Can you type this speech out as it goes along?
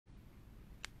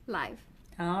Live.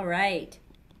 All right.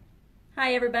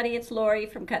 Hi everybody, it's Lori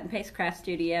from Cut and Paste Craft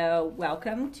Studio.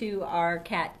 Welcome to our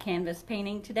cat canvas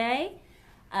painting today.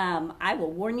 I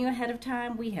will warn you ahead of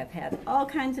time, we have had all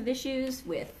kinds of issues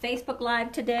with Facebook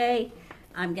Live today.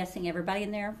 I'm guessing everybody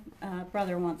and their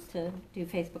brother wants to do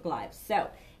Facebook Live. So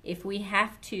if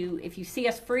you see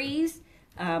us freeze,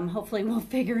 hopefully we'll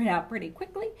figure it out pretty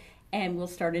quickly and we'll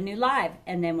start a new live.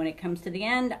 And then when it comes to the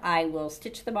end, I will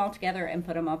stitch them all together and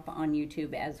put them up on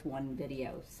YouTube as one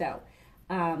video. So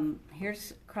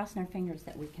here's crossing our fingers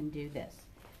that we can do this.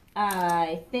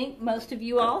 I think most of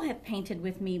you all have painted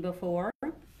with me before,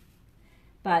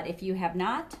 but if you have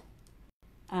not,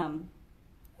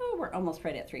 we're almost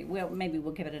right at 3. Maybe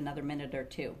we'll give it another minute or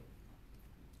two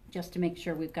just to make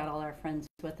sure we've got all our friends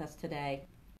with us today.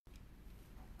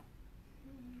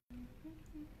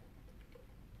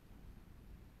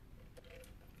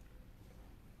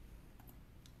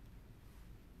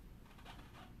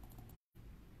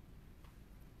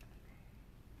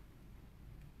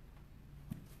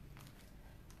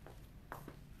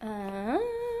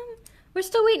 We're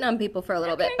still waiting on people for a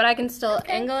little bit, but I can still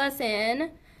angle us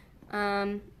in.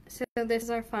 So this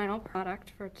is our final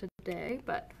product for today,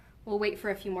 but we'll wait for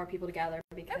a few more people to gather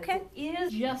because it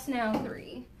is just now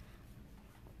 3.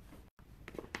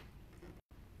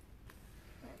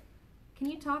 Can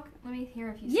you talk? Let me hear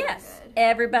if you sound good.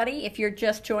 Everybody, if you're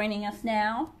just joining us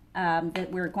now,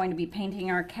 that we're going to be painting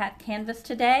our cat canvas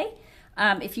today.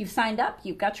 If you've signed up,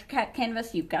 you've got your cat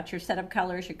canvas, you've got your set of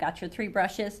colors, you've got your 3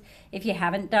 brushes. If you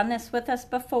haven't done this with us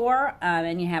before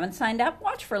and you haven't signed up,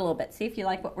 watch for a little bit, see if you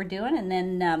like what we're doing, and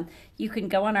then you can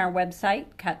go on our website,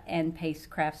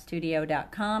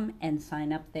 cutandpastecraftstudio.com, and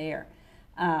sign up there.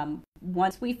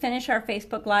 Once we finish our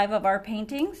Facebook Live of our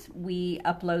paintings, we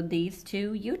upload these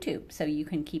to YouTube, so you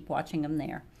can keep watching them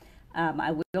there.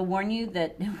 I will warn you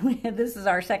that this is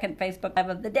our second Facebook Live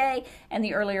of the day, and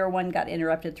the earlier one got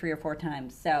interrupted 3 or 4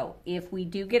 times. So if we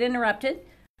do get interrupted,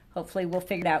 hopefully we'll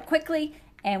figure it out quickly,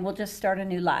 and we'll just start a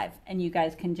new live. And you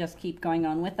guys can just keep going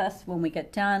on with us. When we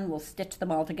get done, we'll stitch them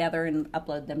all together and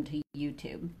upload them to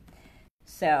YouTube.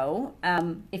 So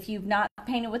if you've not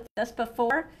painted with us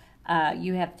before,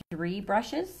 you have 3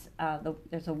 brushes.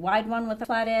 There's a wide one with a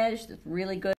flat edge that's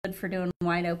really good for doing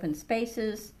wide open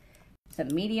spaces. It's a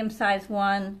medium-sized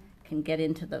one, can get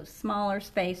into those smaller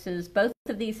spaces. Both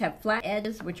of these have flat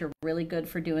edges, which are really good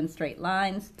for doing straight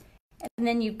lines. And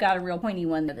then you've got a real pointy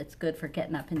one that's good for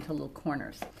getting up into little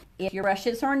corners. If your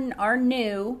brushes are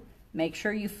new, make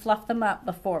sure you fluff them up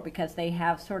before, because they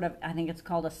have sort of, I think it's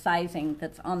called a sizing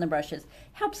that's on the brushes.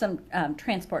 Helps them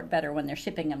transport better when they're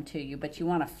shipping them to you, but you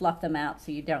want to fluff them out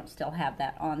so you don't still have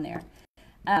that on there.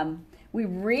 We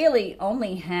really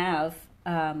only have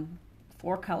 4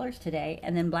 colors today,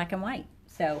 and then black and white.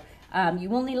 So you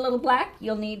will need a little black.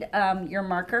 You'll need your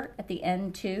marker at the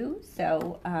end too.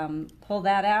 So pull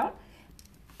that out.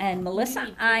 And Melissa,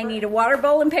 I need a water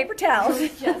bowl and paper towels.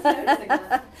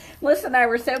 Melissa and I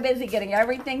were so busy getting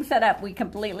everything set up, we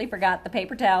completely forgot the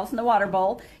paper towels and the water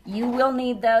bowl. You will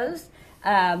need those.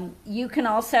 You can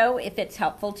also, if it's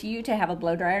helpful to you, to have a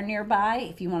blow dryer nearby.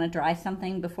 If you want to dry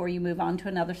something before you move on to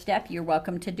another step, you're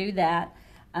welcome to do that.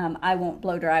 I won't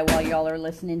blow dry while y'all are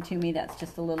listening to me. That's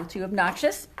just a little too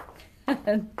obnoxious.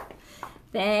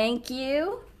 Thank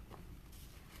you.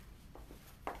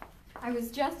 I was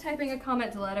just typing a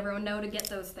comment to let everyone know to get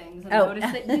those things, and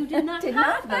noticed that you did not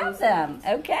have them.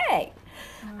 Okay.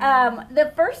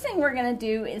 The first thing we're going to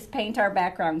do is paint our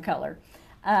background color.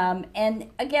 And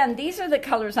again, these are the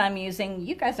colors I'm using.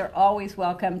 You guys are always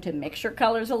welcome to mix your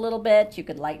colors a little bit. You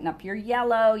could lighten up your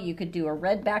yellow. You could do a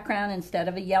red background instead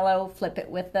of a yellow. Flip it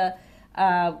with the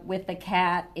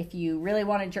cat. If you really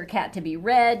wanted your cat to be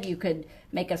red, you could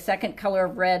make a second color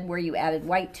of red where you added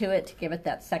white to it to give it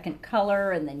that second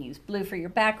color, and then use blue for your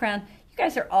background. You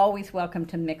guys are always welcome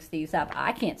to mix these up.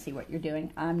 I can't see what you're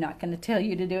doing. I'm not going to tell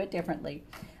you to do it differently.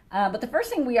 But the first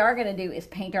thing we are going to do is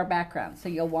paint our background. So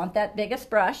you'll want that biggest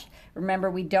brush.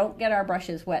 Remember, we don't get our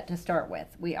brushes wet to start with.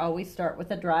 We always start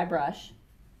with a dry brush.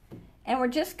 And we're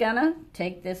just going to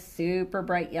take this super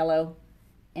bright yellow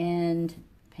and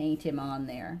paint him on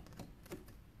there.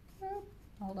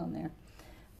 Hold on there.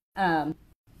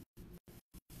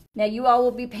 Now you all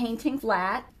will be painting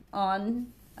flat on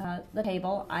the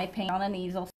table. I paint on an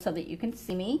easel so that you can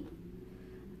see me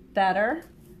better.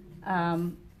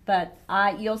 But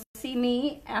you'll see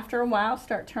me after a while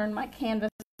start turning my canvas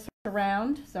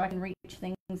around so I can reach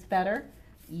things better.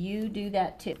 You do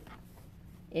that too.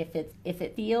 If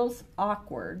it feels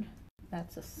awkward,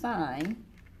 that's a sign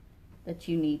that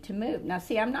you need to move. Now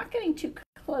see, I'm not getting too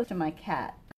close to my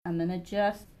cat. I'm going to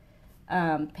just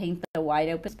paint the wide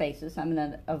open spaces. I'm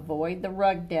going to avoid the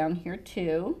rug down here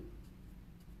too.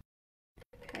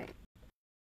 Okay.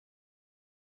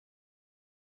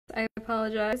 I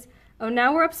apologize. Oh,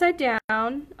 now we're upside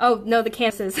down. Oh, no, the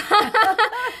canvases.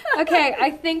 Okay,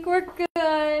 I think we're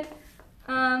good.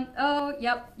 Oh,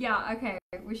 yep, yeah, okay.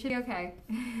 We should be okay.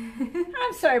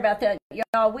 I'm sorry about that,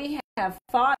 y'all. We have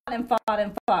fought and fought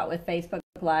and fought with Facebook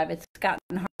Live. It's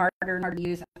gotten harder and harder to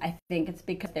use. I think it's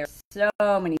because there's so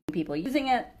many people using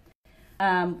it.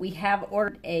 We have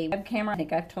ordered a web camera. I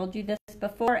think I've told you this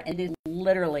before. It is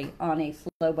literally on a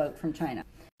slow boat from China.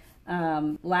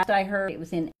 Last I heard, it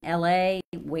was in LA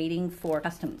waiting for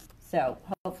customs. So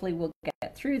hopefully we'll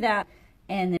get through that,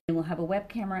 and then we'll have a web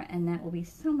camera, and that will be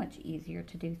so much easier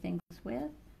to do things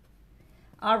with.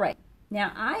 All right.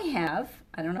 Now I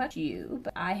don't know about you,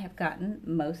 but I have gotten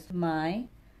most of my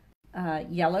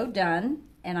yellow done,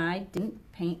 and I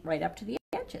didn't paint right up to the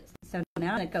edges. So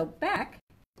now I'm going to go back,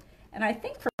 and I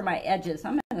think for my edges,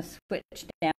 I'm going to switch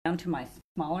down to my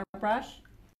smaller brush.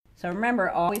 So remember,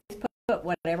 always put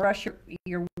whatever brush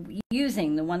you're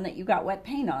using, the one that you got wet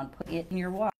paint on, put it in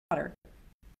your water.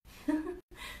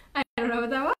 I don't know what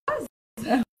that was.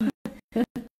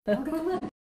 I'll go look.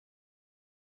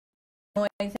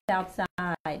 Noise outside.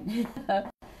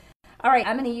 All right,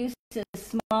 I'm going to use a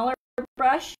smaller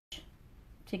brush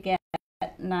to get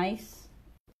nice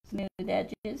smooth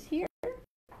edges here.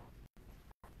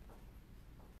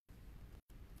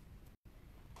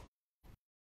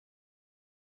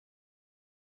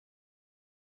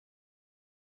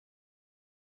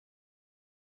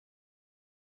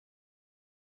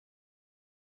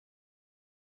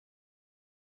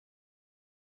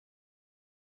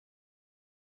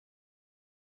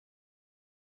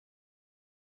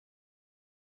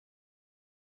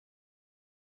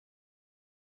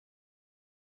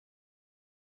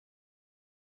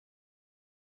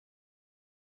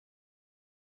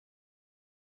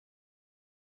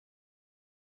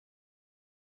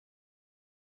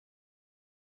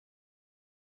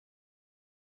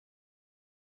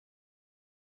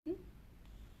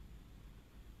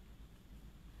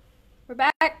 We're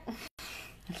back.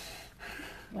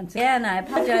 Once again, I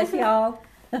apologize, y'all.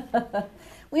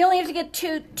 We only have to get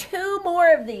two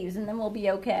more of these, and then we'll be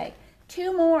okay.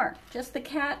 2 more, just the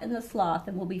cat and the sloth,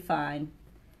 and we'll be fine.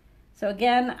 So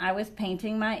again, I was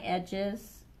painting my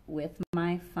edges with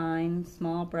my fine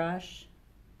small brush.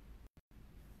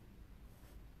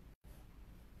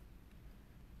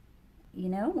 You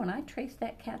know, when I traced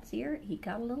that cat's ear, he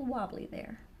got a little wobbly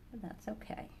there, but that's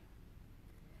okay.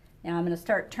 Now I'm going to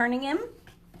start turning him.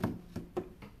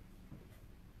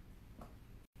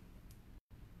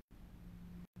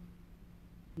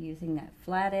 Using that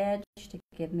flat edge to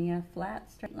give me a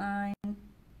flat straight line.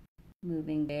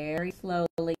 Moving very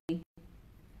slowly. I'm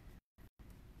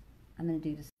going to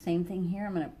do the same thing here.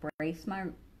 I'm going to brace my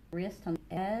wrist on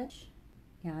the edge.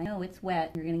 Yeah, I know it's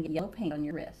wet. You're going to get yellow paint on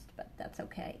your wrist, but that's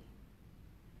okay.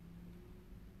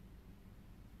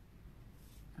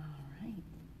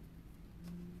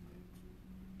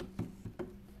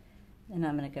 Then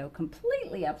I'm going to go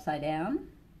completely upside down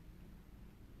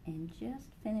and just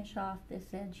finish off this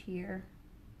edge here.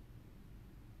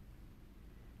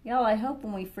 Y'all, I hope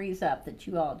when we freeze up that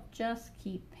you all just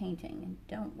keep painting and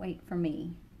don't wait for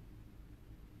me.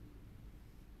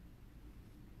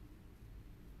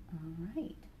 All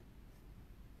right.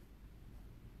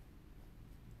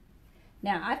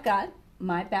 Now I've got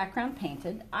my background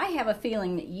painted. I have a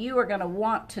feeling that you are going to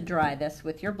want to dry this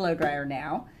with your blow dryer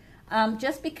now.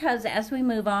 Just because as we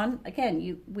move on,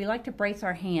 again, we like to brace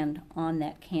our hand on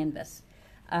that canvas.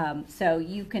 So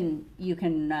you can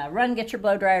run, get your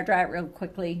blow dryer, dry it real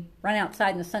quickly, run outside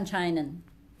in the sunshine and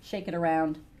shake it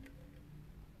around.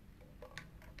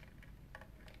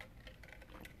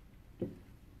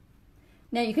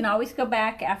 Now you can always go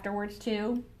back afterwards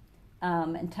too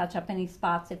and touch up any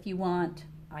spots if you want.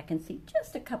 I can see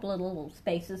just a couple of little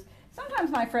spaces.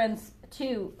 Sometimes my friends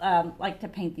too like to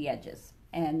paint the edges.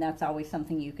 And that's always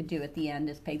something you could do at the end,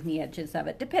 is paint the edges of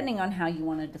it, depending on how you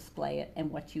want to display it and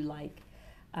what you like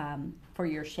for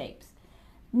your shapes.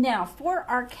 Now, for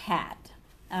our cat,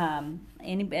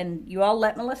 and you all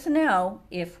let Melissa know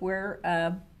if we're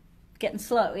getting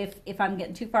slow, if I'm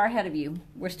getting too far ahead of you.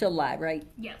 We're still live, right?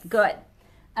 Yes. Good.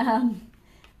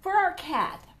 For our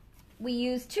cat, we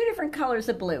use 2 different colors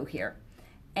of blue here,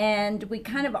 and we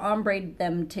kind of ombre'd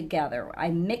them together.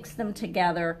 I mixed them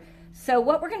together. So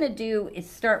what we're going to do is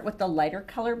start with the lighter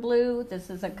color blue. This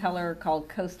is a color called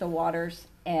Coastal Waters,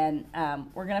 and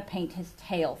we're going to paint his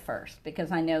tail first,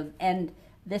 because I know, and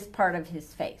this part of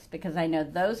his face, because I know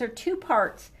those are 2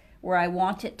 parts where I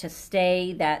want it to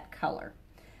stay that color.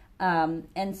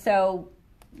 And so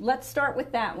let's start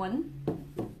with that one.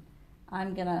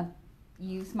 I'm gonna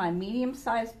use my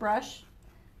medium-sized brush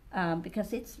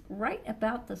because it's right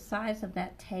about the size of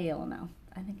that tail now.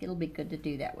 I think it'll be good to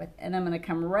do that with. And I'm gonna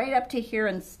come right up to here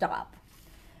and stop.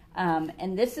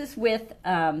 And this is with,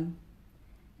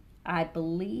 I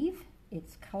believe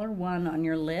it's color 1 on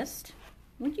your list.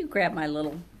 Would you grab my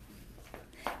little...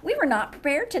 We were not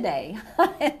prepared today.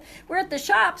 We're at the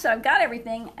shop, so I've got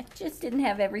everything. I just didn't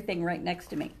have everything right next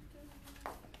to me.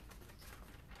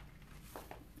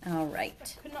 All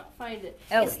right. I could not find it.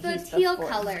 Oh, it's the teal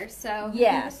color, so.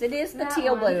 Yes, it is the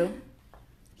teal blue.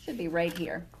 Should be right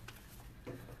here.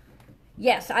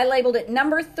 Yes, I labeled it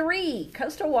number 3,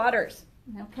 Coastal Waters.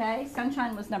 Okay,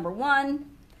 Sunshine was number 1,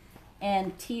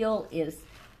 and teal is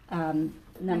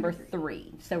number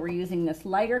 3. So we're using this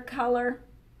lighter color.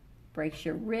 Brace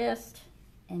your wrist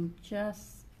and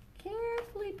just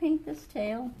carefully paint this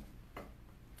tail.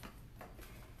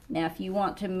 Now if you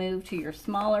want to move to your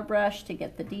smaller brush to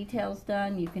get the details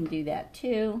done, you can do that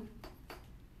too.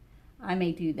 I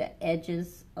may do the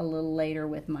edges a little later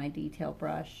with my detail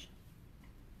brush.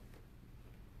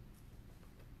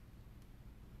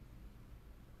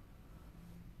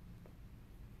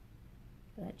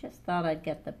 But I just thought I'd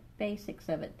get the basics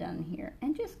of it done here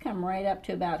and just come right up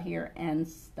to about here and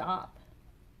stop.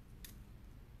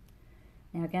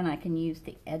 Now again, I can use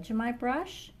the edge of my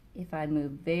brush if I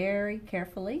move very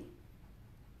carefully.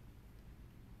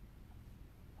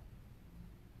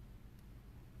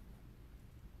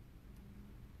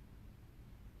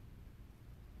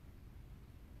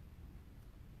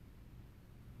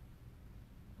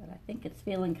 But I think it's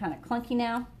feeling kind of clunky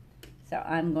now, so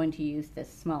I'm going to use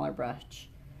this smaller brush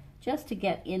just to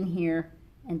get in here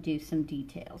and do some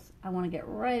details. I want to get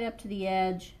right up to the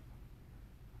edge,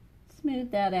 smooth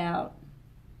that out.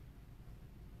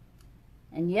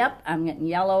 And yep, I'm getting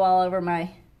yellow all over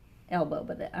my elbow,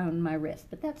 but on my wrist,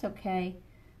 but that's okay.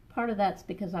 Part of that's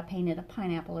because I painted a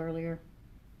pineapple earlier.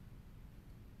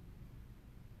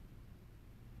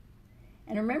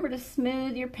 And remember to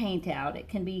smooth your paint out. It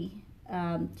can be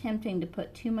tempting to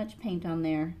put too much paint on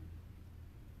there.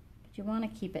 You want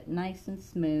to keep it nice and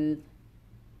smooth.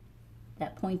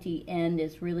 That pointy end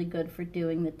is really good for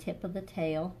doing the tip of the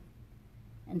tail.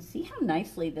 And see how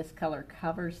nicely this color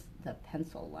covers the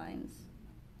pencil lines.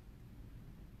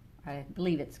 I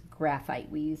believe it's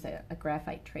graphite. We use a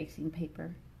graphite tracing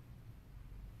paper.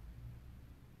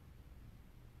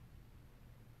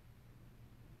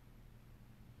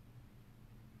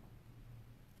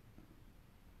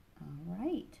 All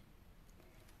right.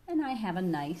 And I have a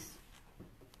nice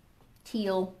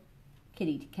teal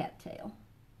kitty cat tail.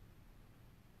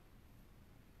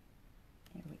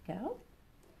 There we go.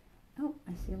 Oh,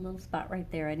 I see a little spot right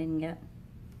there I didn't get.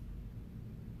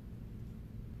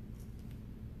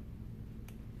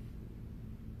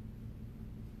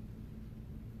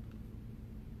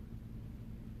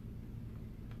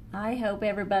 I hope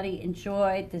everybody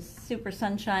enjoyed this super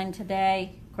sunshine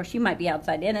today. Of course, you might be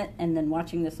outside in it and then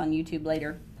watching this on YouTube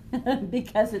later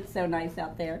because it's so nice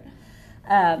out there.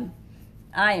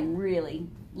 I am really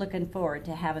looking forward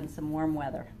to having some warm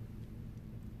weather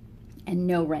and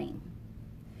no rain.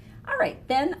 All right,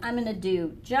 then I'm going to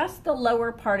do just the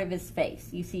lower part of his face.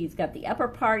 You see he's got the upper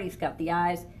part, he's got the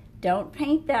eyes. Don't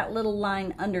paint that little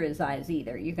line under his eyes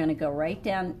either. You're going to go right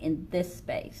down in this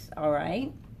space, all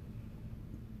right?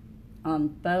 On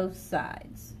both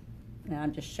sides. Now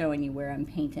I'm just showing you where I'm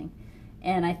painting.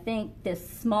 And I think this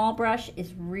small brush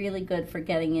is really good for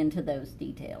getting into those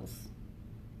details.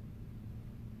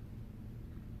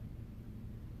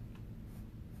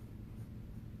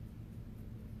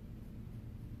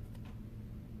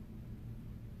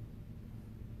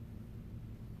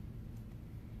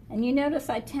 And you notice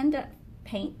I tend to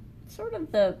paint sort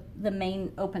of the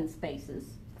main open spaces.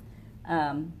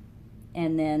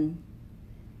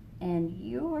 And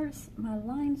yours, my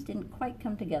lines didn't quite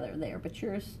come together there, but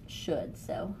yours should,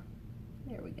 so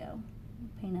there we go.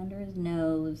 Paint under his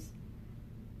nose.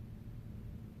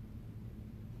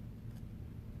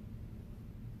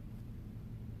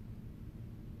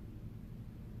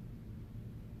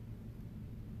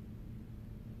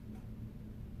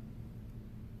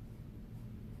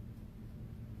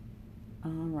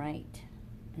 All right,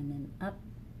 and then up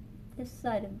this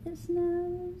side of this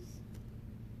nose.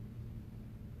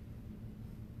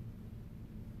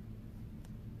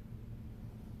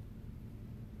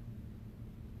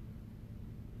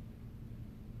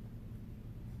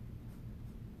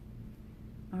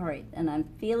 All right, and I'm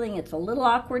feeling it's a little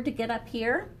awkward to get up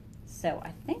here, so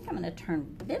I think I'm going to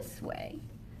turn this way.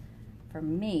 For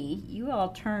me, you all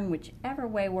turn whichever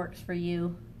way works for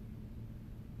you.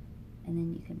 And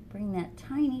then you can bring that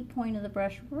tiny point of the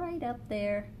brush right up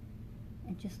there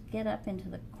and just get up into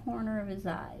the corner of his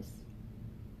eyes.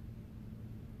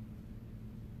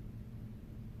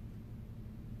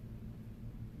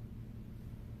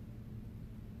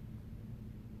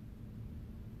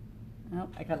 Oh,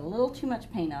 I got a little too much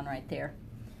paint on right there.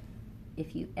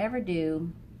 If you ever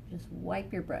do, just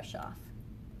wipe your brush off.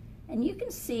 And you can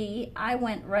see I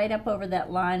went right up over that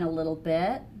line a little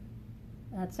bit.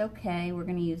 That's okay. We're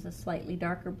going to use a slightly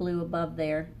darker blue above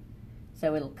there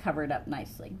so it'll cover it up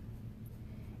nicely.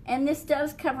 And this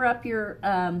does cover up your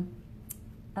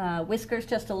whiskers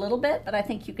just a little bit, but I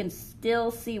think you can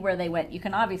still see where they went. You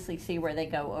can obviously see where they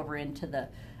go over into the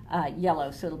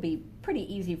yellow, so it'll be pretty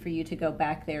easy for you to go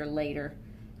back there later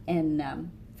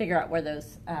and figure out where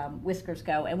those whiskers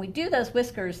go. And we do those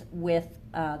whiskers with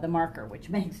the marker, which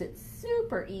makes it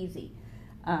super easy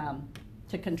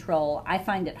to control. I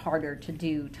find it harder to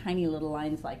do tiny little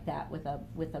lines like that with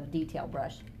a detail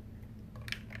brush.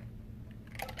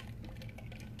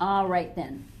 All right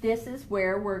then, this is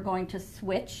where we're going to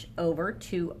switch over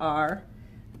to our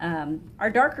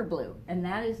darker blue, and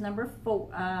that is number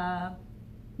 4.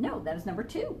 No, that is number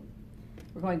 2.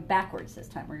 We're going backwards this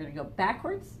time. We're going to go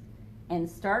backwards and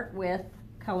start with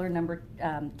color number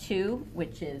 2,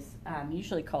 which is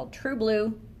usually called True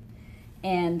Blue.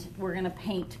 And we're going to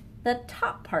paint the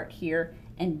top part here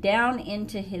and down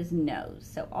into his nose.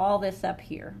 So all this up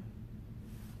here.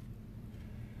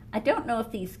 I don't know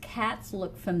if these cats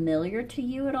look familiar to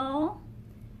you at all.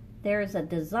 There's a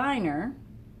designer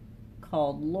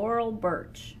called Laurel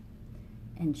Birch,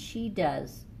 and she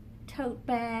does tote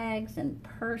bags and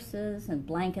purses and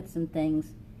blankets and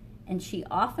things, and she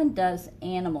often does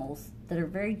animals that are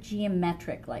very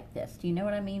geometric like this. Do you know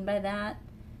what I mean by that?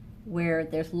 Where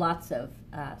there's lots of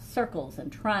circles and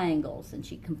triangles, and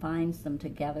she combines them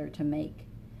together to make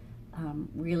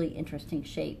really interesting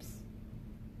shapes.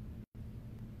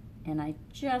 And I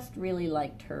just really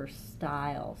liked her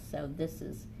style, so this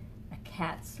is a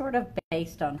cat sort of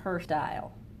based on her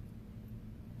style.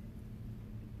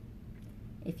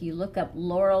 If you look up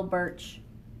Laurel Birch,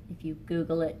 if you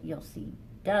Google it, you'll see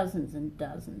dozens and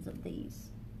dozens of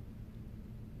these.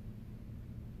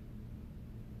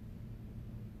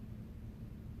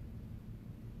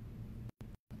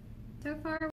 So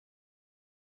far,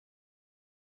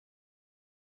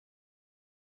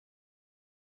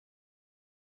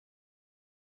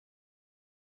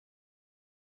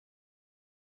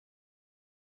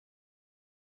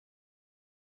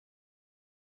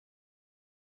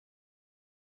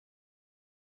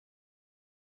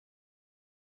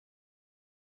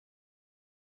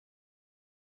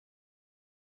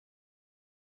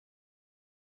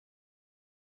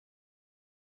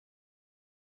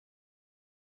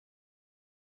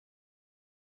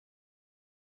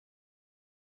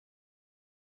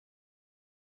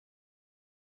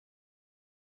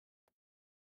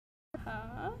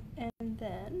 and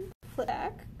then flip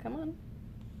back. Come on.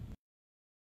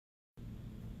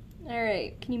 All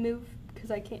right, can you move? Because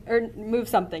I can't, or move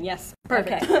something. Yes,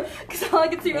 perfect. Because all I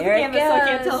can see was the canvas, so I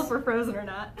can't tell if we're frozen or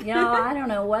not. You know, I don't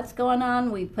know what's going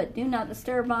on. We put Do Not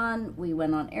Disturb on. We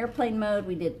went on airplane mode.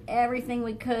 We did everything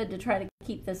we could to try to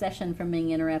keep the session from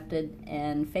being interrupted,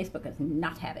 and Facebook is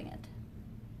not having it.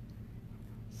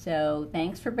 So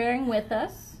thanks for bearing with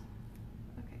us.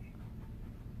 Okay.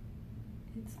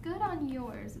 It's good on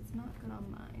yours. It's not good on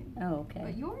mine. Oh, okay.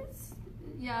 But yours?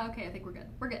 Yeah, okay, I think we're good.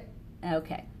 We're good.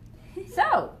 Okay.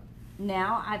 So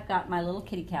now I've got my little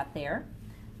kitty cat there,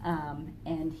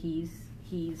 and he's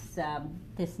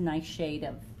this nice shade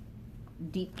of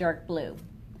deep dark blue.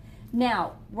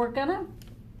 Now we're gonna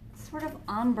sort of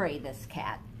ombre this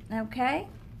cat, okay?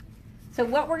 So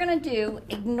what we're gonna do,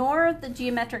 ignore the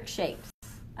geometric shapes.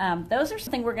 Those are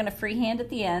something we're gonna freehand at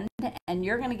the end, and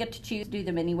you're gonna get to choose to do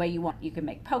them any way you want. You can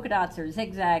make polka dots or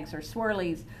zigzags or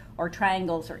swirlies or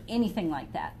triangles or anything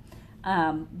like that.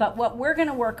 But what we're going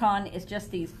to work on is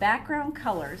just these background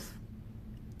colors,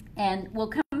 and we'll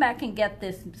come back and get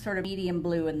this sort of medium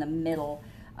blue in the middle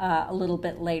a little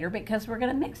bit later, because we're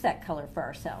going to mix that color for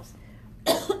ourselves.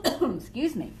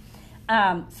 Excuse me.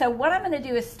 So what I'm going to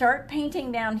do is start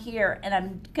painting down here, and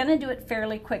I'm going to do it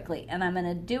fairly quickly, and I'm going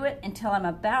to do it until I'm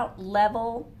about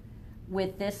level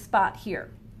with this spot here.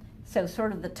 So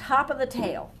sort of the top of the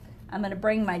tail. I'm going to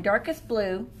bring my darkest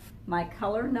blue, my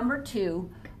color number 2,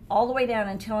 all the way down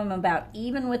until I'm about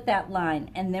even with that line,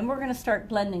 and then we're going to start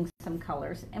blending some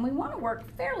colors. And we want to work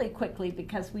fairly quickly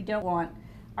because we don't want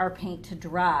our paint to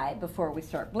dry before we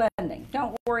start blending.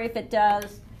 Don't worry if it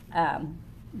does.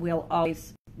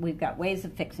 We've got ways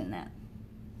of fixing that.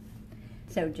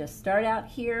 So just start out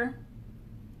here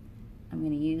I'm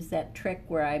going to use that trick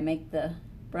where I make the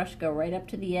brush go right up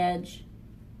to the edge.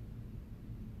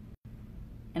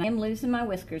 And I'm losing my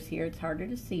whiskers here. It's harder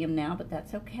to see them now, but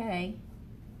that's okay.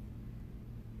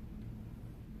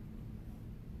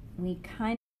 We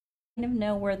kind of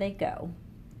know where they go.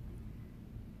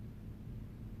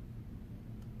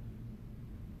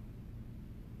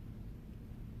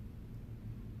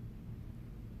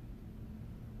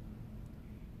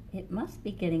 It must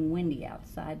be getting windy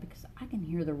outside because I can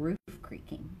hear the roof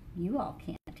creaking. You all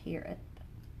can't hear it.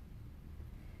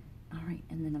 All right,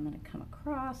 and then I'm going to come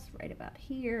across right about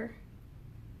here.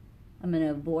 I'm going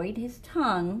to avoid his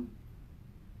tongue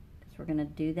because we're going to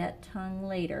do that tongue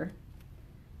later.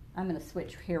 I'm going to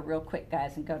switch here real quick,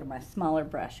 guys, and go to my smaller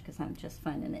brush because I'm just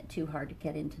finding it too hard to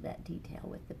get into that detail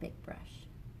with the big brush.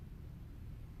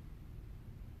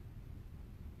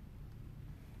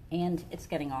 And it's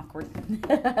getting awkward.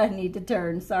 I need to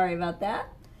turn. Sorry about that.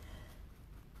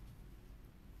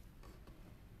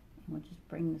 And we'll just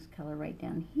bring this color right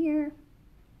down here.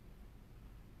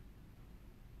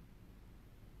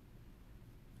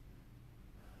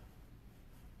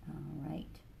 All right.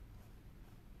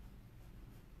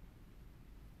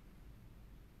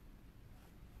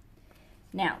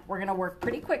 Now, we're going to work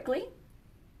pretty quickly.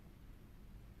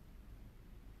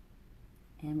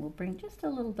 And we'll bring just a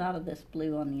little dot of this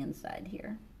blue on the inside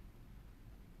here.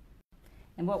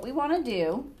 And what we want to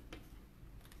do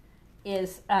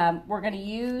is we're going to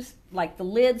use like the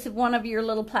lids of one of your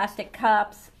little plastic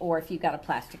cups, or if you've got a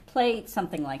plastic plate,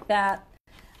 something like that.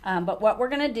 But what we're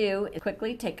going to do is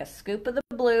quickly take a scoop of the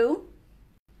blue,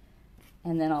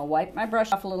 and then I'll wipe my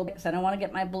brush off a little bit because I don't want to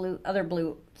get my other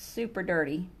blue super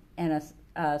dirty, and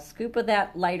a scoop of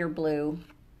that lighter blue,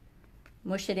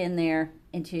 mush it in there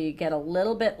until you get a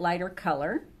little bit lighter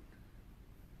color.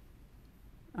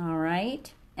 All right,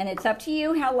 and it's up to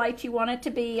you how light you want it to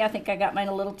be. I think I got mine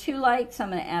a little too light, so I'm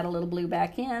going to add a little blue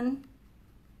back in.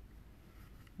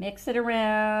 Mix it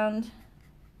around.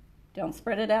 Don't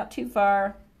spread it out too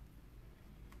far.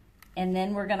 And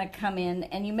then we're going to come in,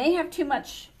 and you may have too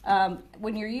much,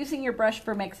 when you're using your brush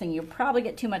for mixing, you'll probably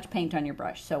get too much paint on your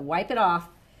brush. So wipe it off,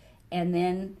 and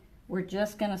then we're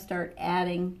just going to start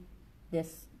adding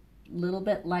this little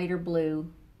bit lighter blue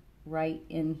right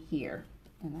in here.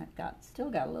 And I've still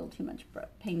got a little too much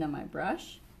paint on my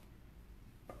brush.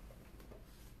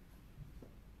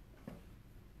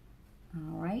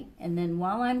 All right, and then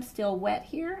while I'm still wet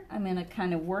here, I'm going to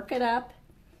kind of work it up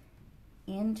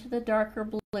into the darker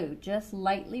blue, just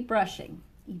lightly brushing.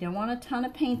 You don't want a ton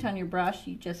of paint on your brush,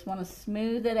 you just want to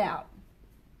smooth it out.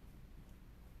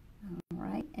 All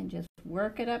right, and just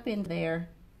work it up in there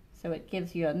so it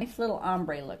gives you a nice little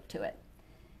ombre look to it.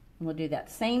 And we'll do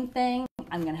that same thing.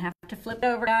 I'm going to have to flip it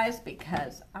over, guys,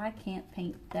 because I can't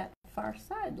paint that far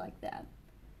side like that.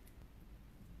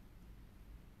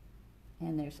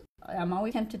 And I'm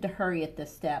always tempted to hurry at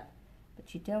this step,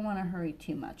 but you don't want to hurry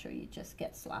too much or you just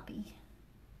get sloppy.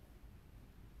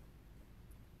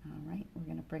 All right, we're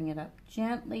going to bring it up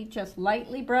gently, just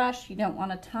lightly brush. You don't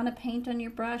want a ton of paint on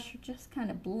your brush. You're just kind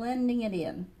of blending it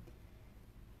in.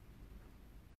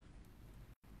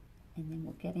 And then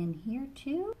we'll get in here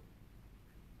too.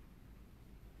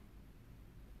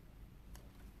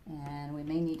 And we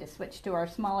may need to switch to our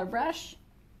smaller brush.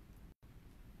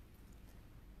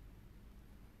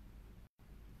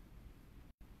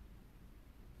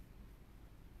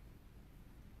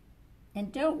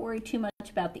 And don't worry too much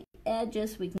about the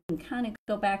edges. We can kind of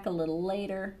go back a little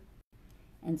later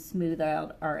and smooth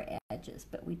out our edges,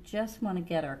 but we just want to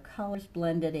get our colors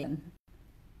blended in.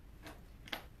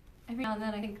 Every now and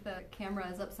then I think the camera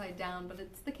is upside down, but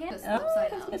it's the canvas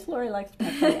upside down. Miss Lori likes to be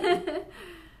upside down.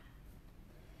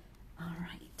 All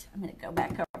right, I'm going to go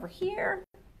back over here,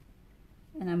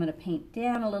 and I'm going to paint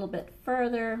down a little bit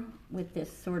further with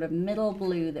this sort of middle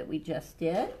blue that we just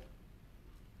did.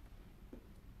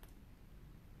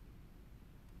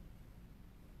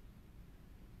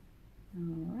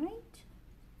 All right.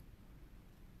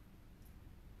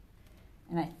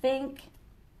 And I think,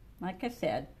 like I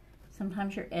said,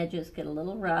 sometimes your edges get a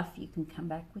little rough. You can come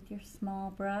back with your small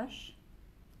brush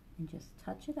and just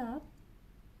touch it up.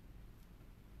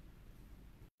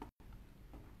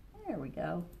 There we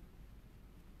go.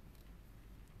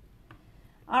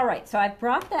 All right, so I've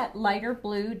brought that lighter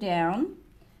blue down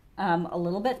a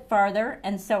little bit farther,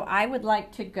 and so I would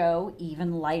like to go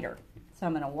even lighter. So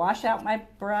I'm going to wash out my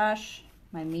brush,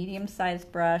 my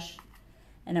medium-sized brush,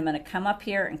 and I'm going to come up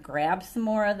here and grab some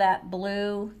more of that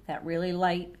blue, that really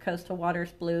light Coastal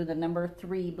Waters blue, the number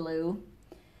 3 blue,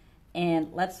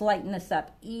 and let's lighten this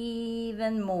up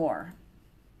even more.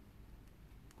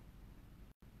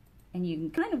 And you can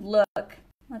kind of look,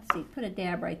 let's see, put a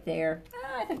dab right there.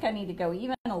 I think I need to go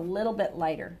even a little bit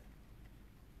lighter.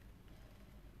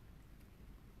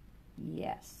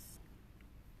 Yes.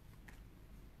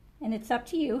 And it's up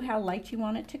to you how light you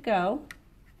want it to go.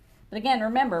 But again,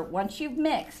 remember, once you've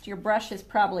mixed, your brush is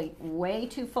probably way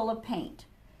too full of paint.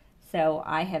 So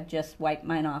I have just wiped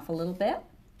mine off a little bit.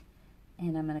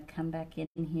 And I'm going to come back in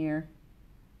here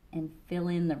and fill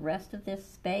in the rest of this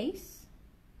space.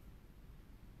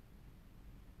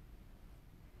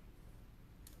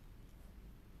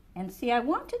 And see, I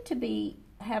want it to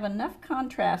have enough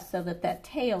contrast so that that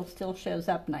tail still shows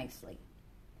up nicely.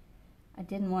 I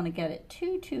didn't want to get it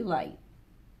too light.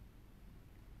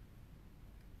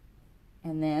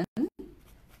 And then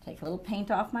take a little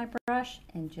paint off my brush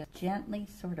and just gently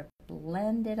sort of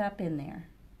blend it up in there.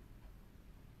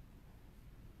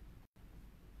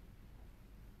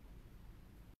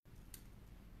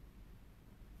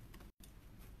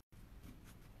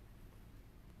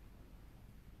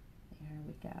 There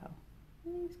we go.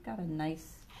 He's got a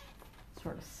nice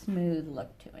sort of smooth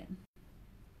look to him.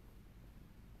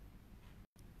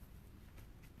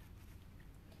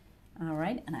 All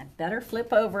right, and I better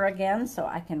flip over again so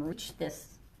I can reach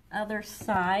this other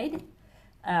side.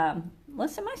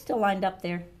 Melissa, am I still lined up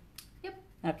there? Yep.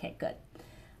 Okay, good.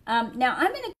 Now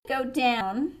I'm going to go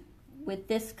down with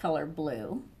this color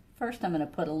blue. First I'm going to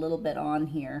put a little bit on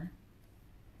here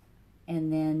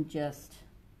and then just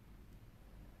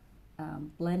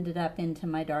blend it up into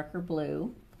my darker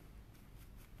blue.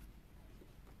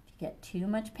 If you get too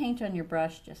much paint on your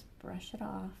brush, just brush it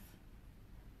off.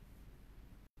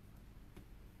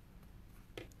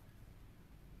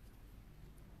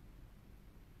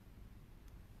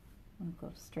 We'll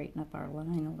go straighten up our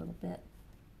line a little bit.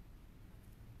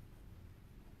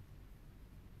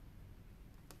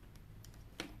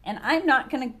 And I'm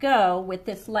not going to go with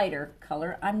this lighter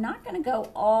color. I'm not going to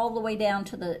go all the way down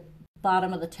to the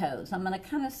bottom of the toes. I'm going to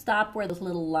kind of stop where those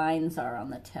little lines are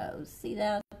on the toes. See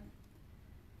that?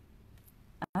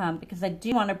 Because I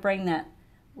do want to bring that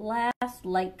last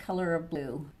light color of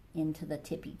blue into the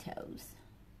tippy toes.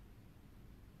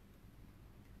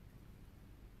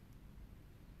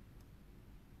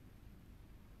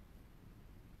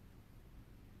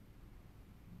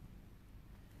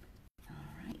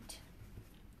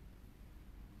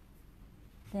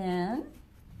 Then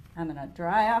I'm going to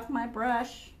dry off my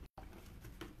brush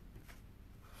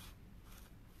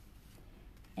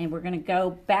and we're going to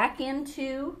go back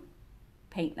into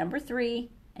paint number 3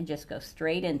 and just go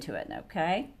straight into it,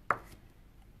 okay?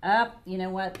 Up, you know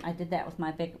what? I did that with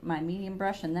my medium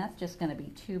brush and that's just going to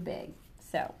be too big.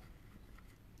 So,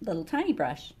 little tiny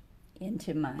brush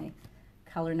into my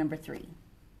color number 3.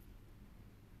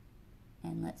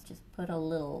 And let's just put a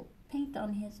little paint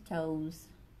on his toes.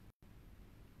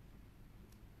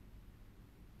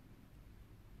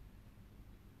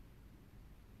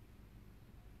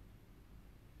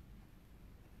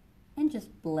 And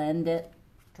just blend it,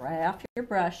 dry off your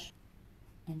brush,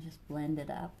 and just blend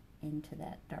it up into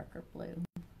that darker blue.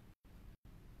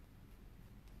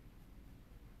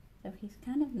 So he's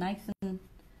kind of nice and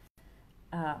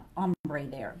ombre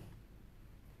there.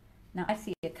 Now I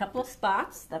see a couple of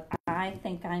spots that I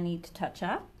think I need to touch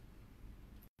up.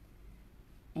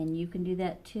 And you can do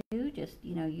that too, just,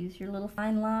 you know, use your little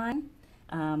fine line.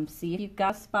 See if you've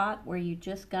got a spot where you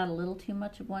just got a little too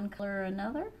much of one color or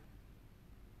another.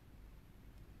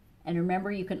 And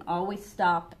remember, you can always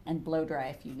stop and blow dry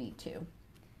if you need to.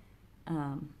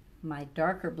 My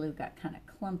darker blue got kind of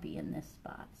clumpy in this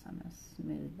spot, so I'm going to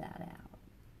smooth that out.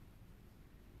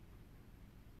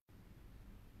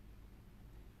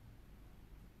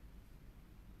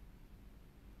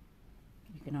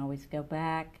 You can always go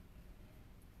back,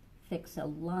 fix a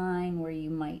line where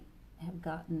you might have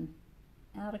gotten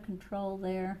out of control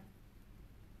there.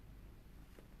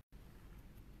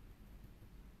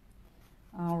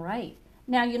 All right,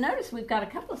 now you notice we've got a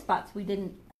couple of spots we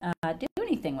didn't do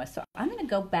anything with, so I'm going to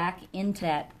go back into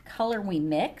that color we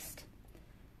mixed,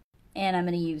 and I'm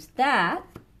going to use that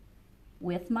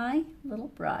with my little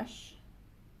brush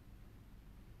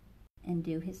and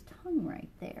do his tongue right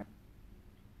there.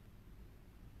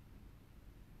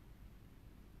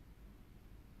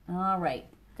 All right,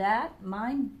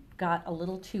 mine got a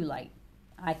little too light,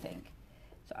 I think.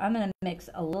 So I'm going to mix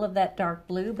a little of that dark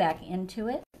blue back into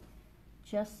it,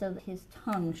 just so that his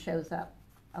tongue shows up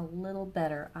a little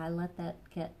better. I let that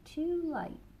get too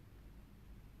light.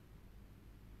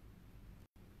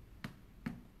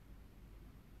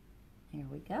 There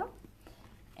we go.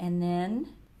 And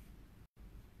then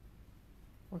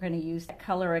we're going to use that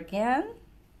color again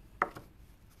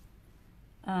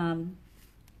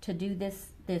to do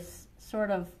this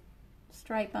sort of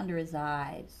stripe under his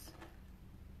eyes.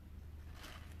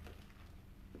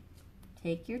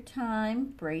 Take your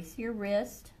time, brace your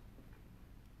wrist.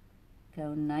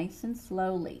 Go nice and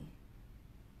slowly.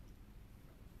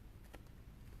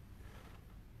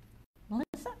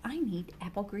 Melissa, I need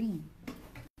apple green.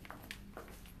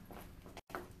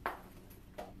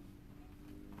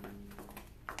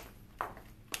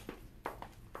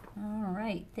 All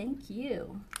right, thank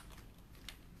you.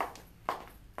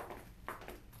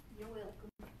 You're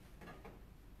welcome.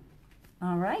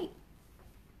 All right.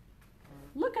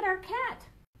 Look at our cat.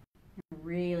 I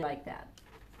really like that.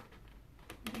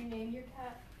 Did you name your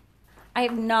cat? I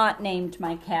have not named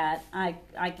my cat. I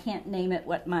can't name it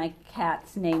what my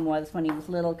cat's name was when he was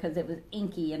little because it was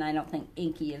Inky, and I don't think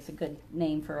Inky is a good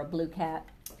name for a blue cat.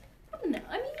 No,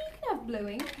 I mean, you can have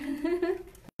bluing.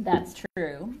 That's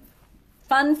true.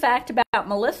 Fun fact about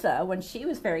Melissa, when she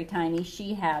was very tiny,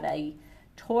 she had a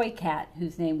toy cat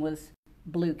whose name was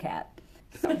Blue Cat.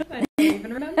 I don't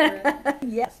even remember it.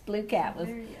 Yes, Blue Cat was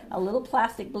a little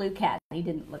plastic blue cat. He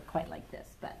didn't look quite like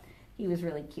this, but he was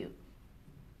really cute.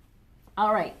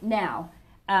 All right, now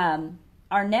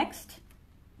our next,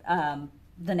 the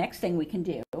next thing we can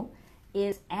do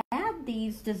is add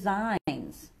these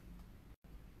designs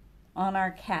on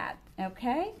our cat.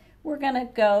 Okay, we're gonna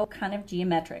go kind of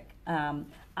geometric.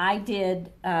 I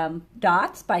did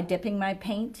dots by dipping my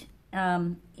paint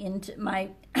into my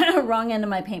wrong end of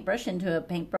my paintbrush into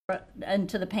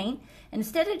the paint.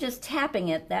 Instead of just tapping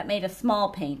it, that made a small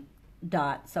paint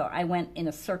dot. So I went in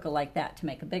a circle like that to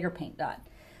make a bigger paint dot.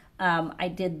 I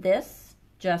did this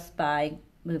just by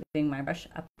moving my brush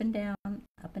up and down,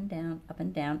 up and down, up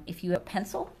and down. If you have a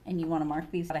pencil and you want to mark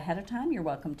these out ahead of time, you're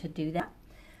welcome to do that.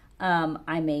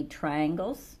 I made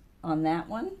triangles on that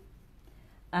one.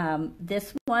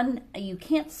 This one, you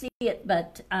can't see it,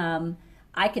 but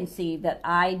I can see that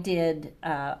I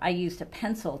used a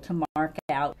pencil to mark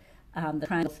out the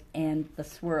triangles and the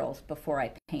swirls before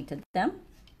I painted them.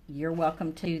 You're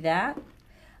welcome to do that.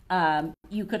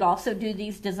 You could also do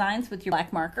these designs with your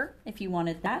black marker if you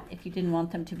wanted that, if you didn't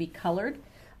want them to be colored.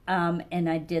 And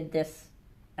I did this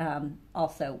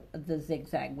also, the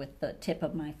zigzag with the tip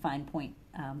of my fine point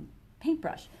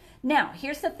paintbrush. Now,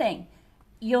 here's the thing.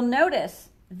 You'll notice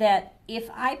that if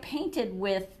I painted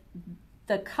with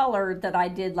the color that I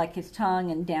did, like his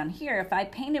tongue and down here, if I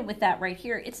painted with that right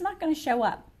here, it's not going to show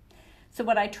up. So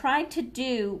what I tried to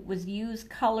do was use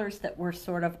colors that were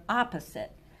sort of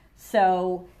opposite.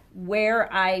 So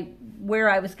where I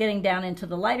was getting down into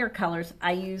the lighter colors,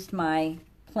 I used my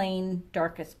plain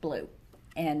darkest blue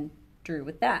and drew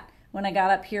with that. When I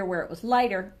got up here where it was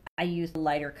lighter, I used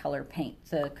lighter color paint,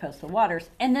 the Coastal Waters,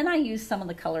 and then I used some of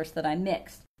the colors that I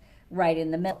mixed right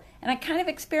in the middle. And I kind of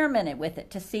experimented with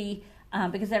it to see,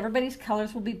 because everybody's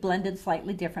colors will be blended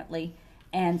slightly differently,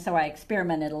 and so I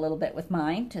experimented a little bit with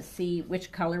mine to see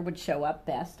which color would show up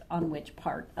best on which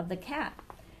part of the cat.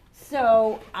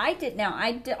 So I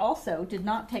also did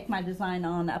not take my design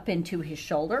on up into his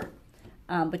shoulder,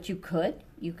 but you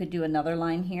could do another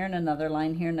line here and another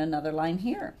line here and another line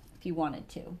here if you wanted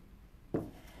to.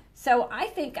 So I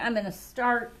think I'm going to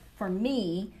start, for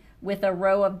me, with a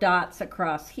row of dots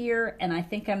across here, and I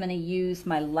think I'm going to use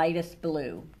my lightest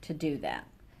blue to do that.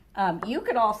 You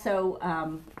could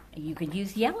also, you could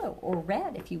use yellow or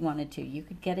red if you wanted to. You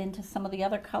could get into some of the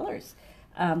other colors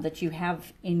that you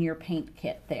have in your paint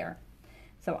kit there.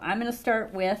 So I'm going to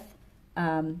start with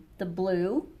the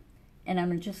blue, and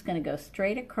I'm just going to go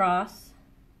straight across,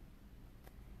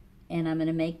 and I'm going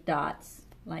to make dots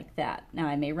like that. Now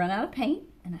I may run out of paint,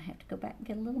 and I have to go back and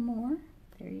get a little more.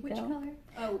 There you Which go.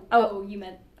 color? Oh, you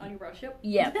meant on your brush? Yep.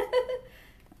 Yep.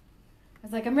 I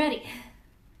was like, I'm ready.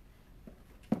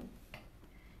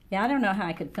 Yeah, I don't know how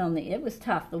I could film it was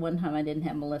tough the one time I didn't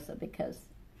have Melissa, because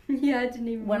Yeah, I didn't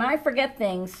even. when I forget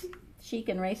things, she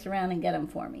can race around and get them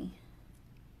for me.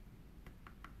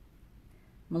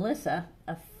 Melissa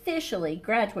officially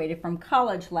graduated from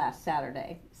college last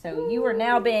Saturday, so you are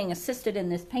now being assisted in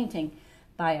this painting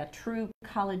by a true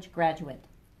college graduate.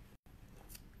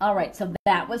 All right, so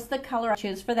that was the color I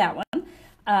chose for that one.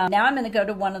 Now I'm going to go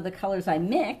to one of the colors I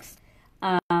mixed,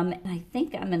 and I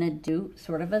think I'm going to do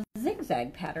sort of a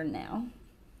zigzag pattern now.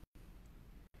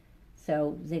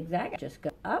 So zigzag, just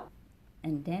go up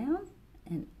and down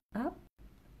and up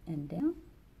and down.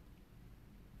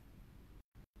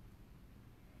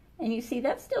 And you see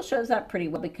that still shows up pretty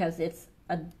well because it's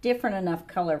a different enough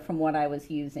color from what I was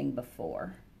using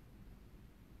before.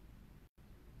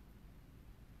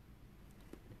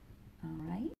 All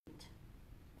right.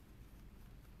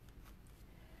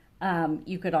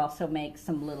 You could also make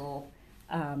some little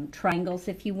triangles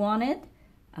if you wanted.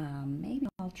 Maybe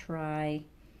I'll try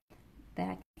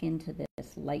back into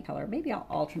this light color. Maybe I'll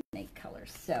alternate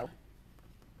colors. So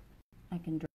I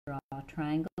can draw a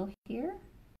triangle here,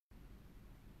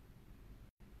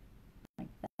 like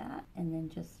that, and then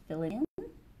just fill it in.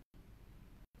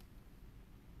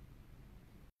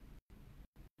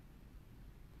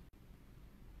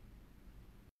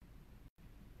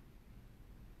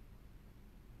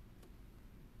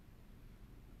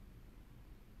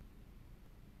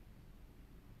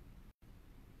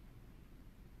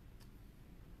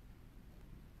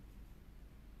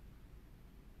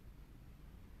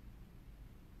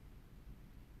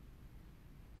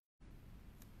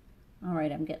 All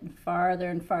right, I'm getting farther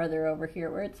and farther over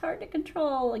here where it's hard to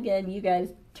control. Again, you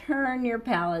guys turn your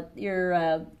palette,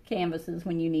 your canvases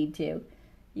when you need to.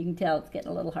 You can tell it's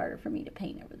getting a little harder for me to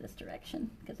paint over this direction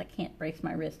because I can't brace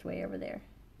my wrist way over there.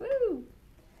 Woo!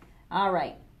 All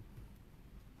right.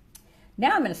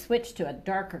 Now I'm going to switch to a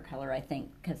darker color, I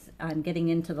think, because I'm getting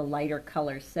into the lighter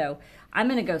colors. So I'm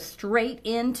going to go straight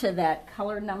into that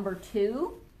color number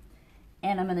 2,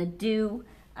 and I'm going to do...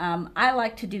 I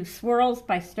like to do swirls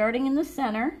by starting in the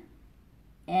center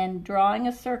and drawing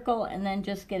a circle and then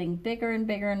just getting bigger and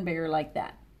bigger and bigger like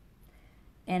that.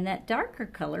 And that darker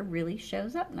color really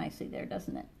shows up nicely there,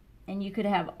 doesn't it? And you could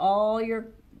have all your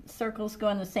circles go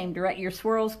in the same direction, your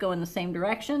swirls go in the same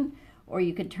direction, or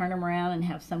you could turn them around and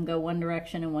have some go one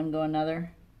direction and one go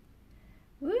another.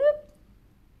 Whoop!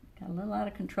 Got a little out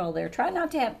of control there. Try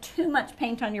not to have too much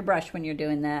paint on your brush when you're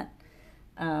doing that.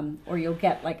 Or you'll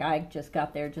get, like I just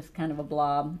got there, just kind of a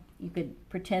blob. You could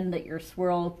pretend that your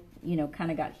swirl, you know,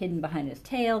 kind of got hidden behind his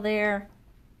tail there.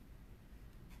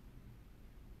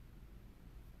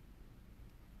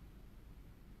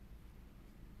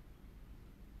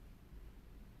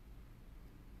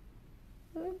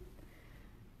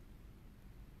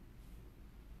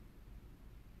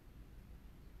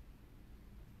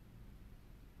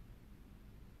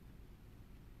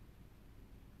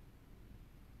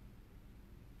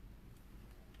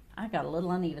 I got a little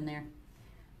uneven there.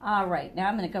 All right, now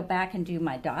I'm going to go back and do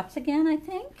my dots again, I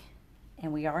think.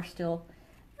 And we are still,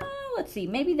 let's see,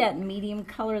 maybe that medium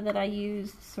color that I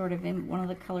used, sort of in one of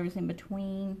the colors in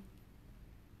between.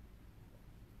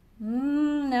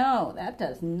 No, that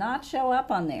does not show up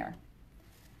on there.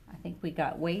 I think we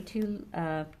got way too,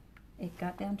 it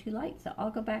got down too light. So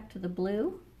I'll go back to the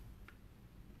blue.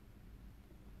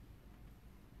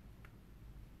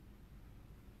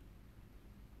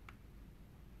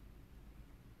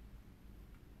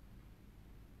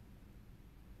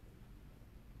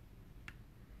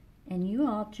 And you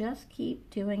all just keep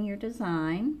doing your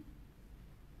design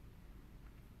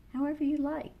however you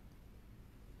like.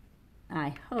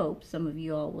 I hope some of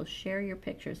you all will share your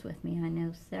pictures with me. I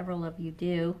know several of you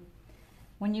do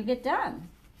when you get done.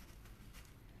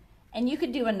 And you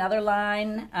could do another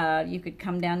line. You could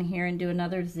come down here and do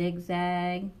another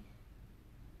zigzag.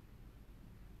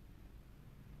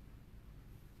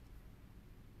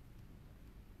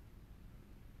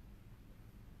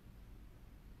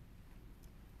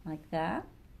 Like that.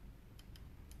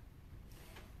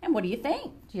 And what do you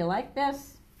think? Do you like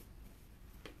this?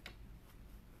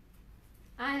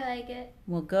 I like it.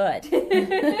 Well, good.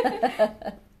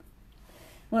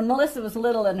 When Melissa was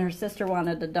little and her sister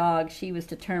wanted a dog, she was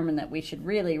determined that we should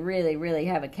really, really, really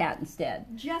have a cat instead.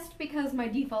 Just because my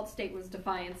default state was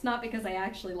defiance, not because I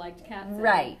actually liked cats.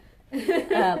 Right.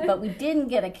 But we didn't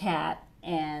get a cat,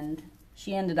 and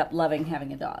she ended up loving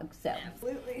having a dog. So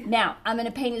Absolutely. now I'm going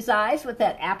to paint his eyes with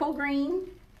that apple green.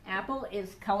 Apple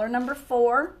is color number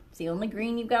 4. It's the only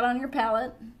green you've got on your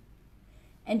palette.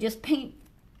 And just paint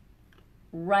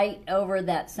right over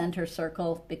that center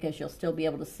circle because you'll still be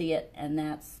able to see it, and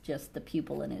that's just the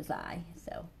pupil in his eye.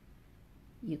 So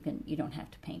you don't have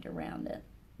to paint around it.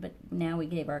 But now we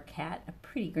gave our cat a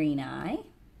pretty green eye.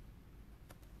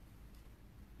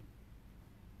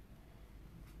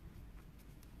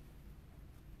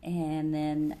 And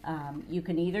then you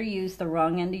can either use the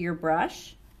wrong end of your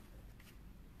brush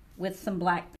with some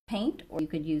black paint, or you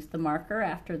could use the marker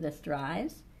after this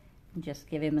dries and just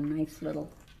give him a nice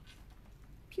little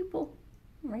pupil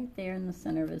right there in the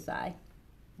center of his eye.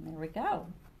 And there we go.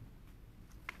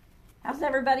 How's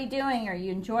everybody doing? Are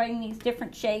you enjoying these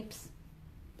different shapes?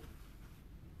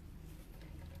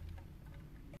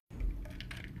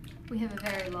 We have a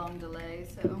very long delay,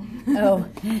 so Oh.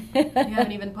 we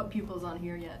haven't even put pupils on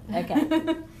here yet. Okay.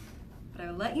 But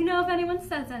I will let you know if anyone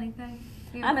says anything.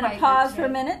 I'm going to pause for a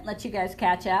minute, let you guys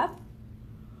catch up.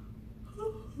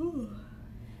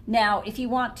 Now, if you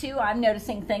want to, I'm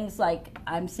noticing things like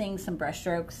I'm seeing some brush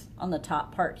strokes on the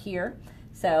top part here.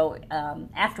 So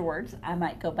afterwards, I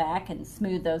might go back and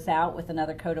smooth those out with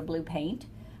another coat of blue paint.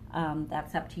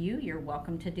 That's up to you. You're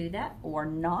welcome to do that or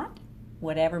not,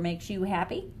 whatever makes you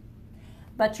happy.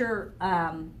 But your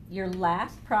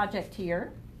last project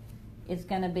here is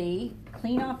going to be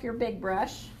clean off your big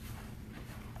brush,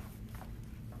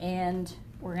 and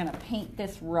we're going to paint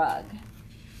this rug.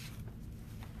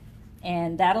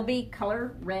 And that'll be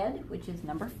color red, which is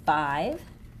number 5.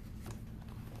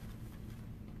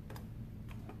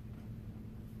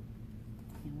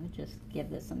 And we'll just give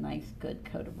this a nice good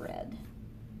coat of red.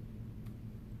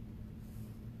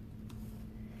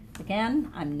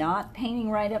 Again, I'm not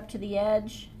painting right up to the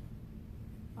edge.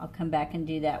 I'll come back and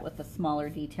do that with a smaller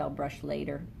detail brush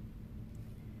later.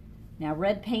 Now,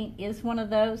 red paint is one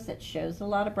of those that shows a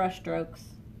lot of brush strokes.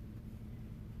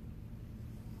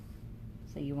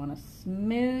 So you want to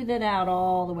smooth it out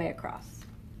all the way across.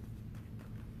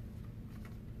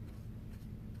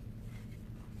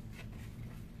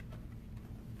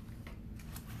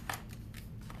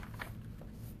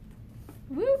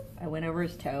 Whoop, I went over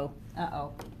his toe.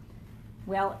 Uh-oh.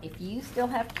 Well, if you still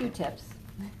have Q-tips,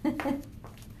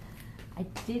 I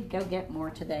did go get more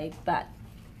today, but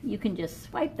you can just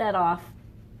swipe that off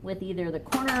with either the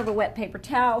corner of a wet paper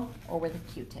towel or with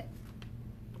a Q-tip.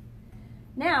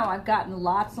 Now I've gotten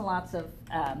lots and lots of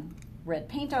red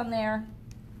paint on there,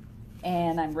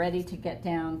 and I'm ready to get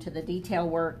down to the detail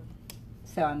work,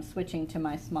 so I'm switching to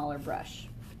my smaller brush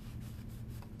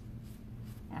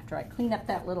after I clean up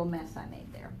that little mess I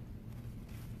made there.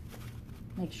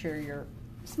 Make sure your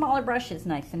smaller brush is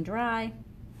nice and dry,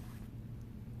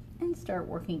 and start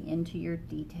working into your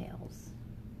details.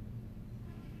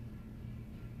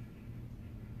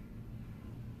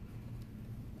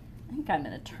 I think I'm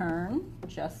going to turn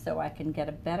just so I can get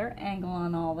a better angle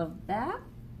on all of that.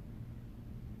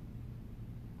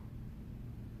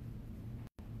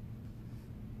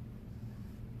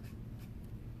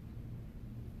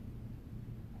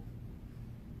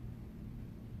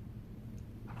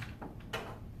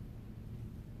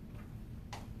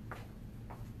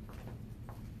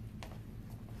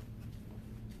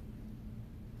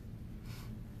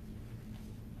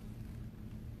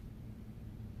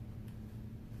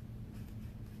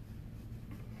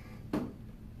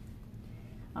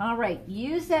 All right,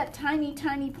 use that tiny,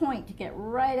 tiny point to get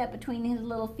right up between his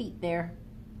little feet there.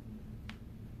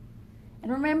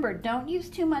 And remember, don't use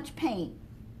too much paint.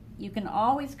 You can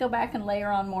always go back and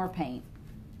layer on more paint.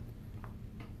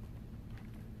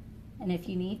 And if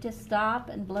you need to stop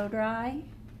and blow dry,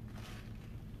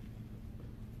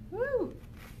 woo!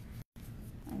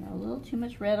 I know, a little too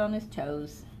much red on his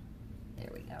toes. There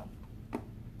we go.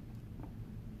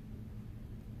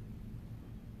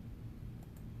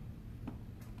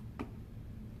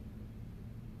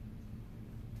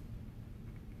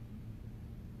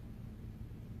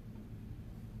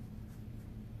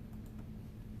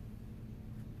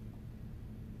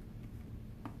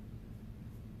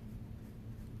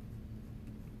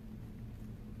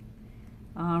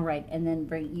 All right, and then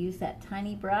use that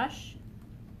tiny brush,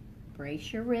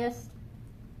 brace your wrist,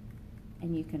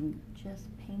 and you can just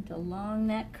paint along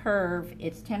that curve.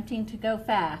 It's tempting to go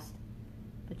fast,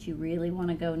 but you really want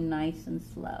to go nice and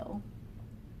slow.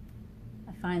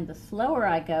 I find the slower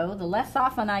I go, the less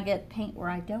often I get paint where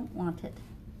I don't want it.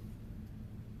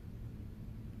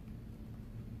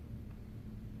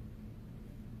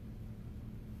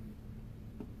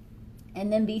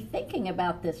 And then be thinking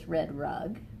about this red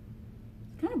rug.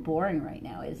 Kind of boring right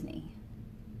now, isn't he?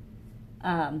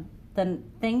 The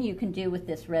thing you can do with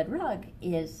this red rug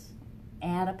is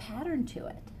add a pattern to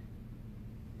it.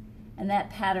 And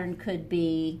that pattern could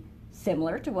be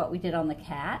similar to what we did on the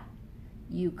cat.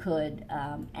 You could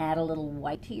add a little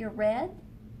white to your red,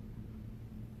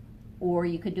 or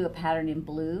you could do a pattern in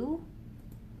blue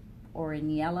or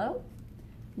in yellow.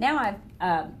 Now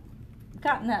I've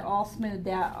gotten that all smoothed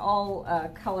out,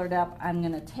 all colored up. I'm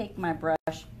going to take my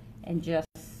brush and just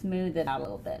smooth it out a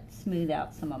little bit, smooth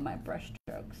out some of my brush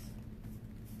strokes.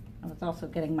 I was also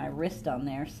getting my wrist on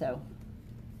there, so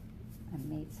I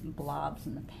made some blobs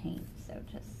in the paint, so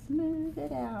just smooth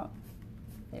it out.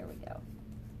 There we go.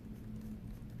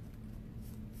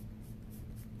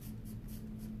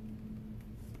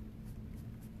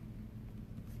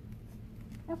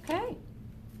 Okay.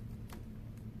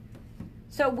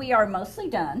 So we are mostly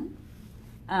done.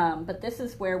 But this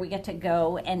is where we get to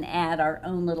go and add our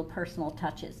own little personal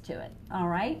touches to it. All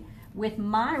right. With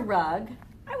my rug,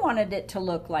 I wanted it to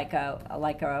look like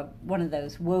one of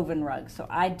those woven rugs. So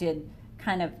I did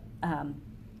kind of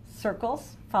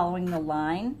circles following the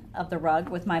line of the rug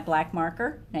with my black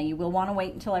marker. Now you will want to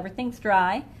wait until everything's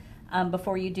dry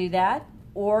before you do that.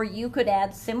 Or you could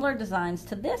add similar designs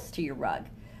to this to your rug.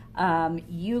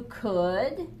 You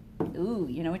could Ooh,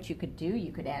 you know what you could do?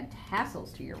 You could add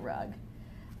tassels to your rug.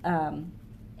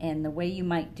 And the way you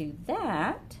might do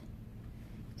that,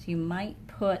 so you might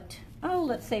put, oh,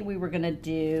 let's say we were going to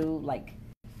do like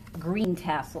green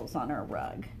tassels on our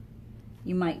rug.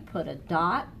 You might put a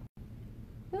dot.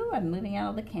 Ooh, I'm moving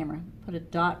out of the camera. Put a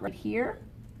dot right here.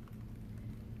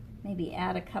 Maybe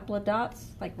add a couple of dots,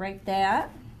 like right there.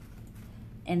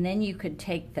 And then you could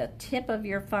take the tip of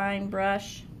your fine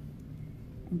brush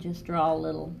and just draw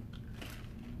little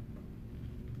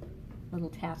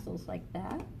tassels like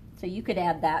that. So you could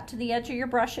add that to the edge of your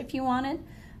brush if you wanted.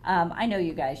 I know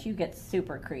you guys, you get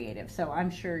super creative, so I'm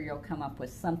sure you'll come up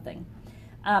with something.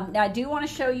 Now I do want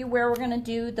to show you where we're going to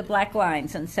do the black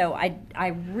lines, and so I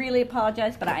really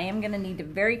apologize, but I am going to need to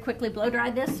very quickly blow dry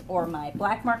this or my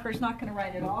black marker is not going to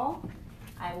write at all.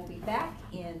 I will be back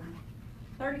in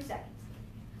 30 seconds.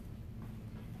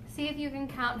 See if you can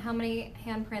count how many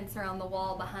handprints are on the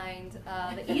wall behind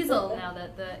the easel now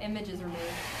that the image is removed.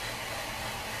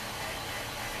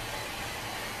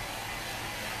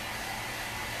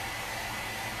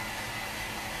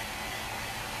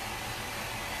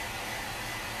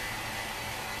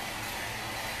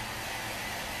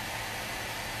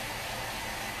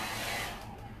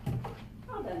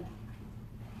 All done.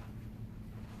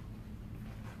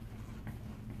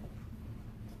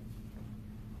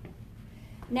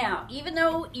 Now, even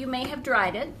though you may have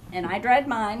dried it, and I dried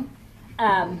mine,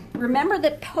 remember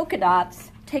that polka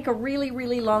dots take a really,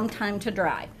 really long time to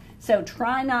dry. So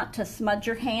try not to smudge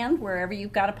your hand wherever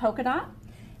you've got a polka dot.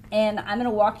 And I'm going to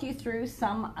walk you through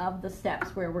some of the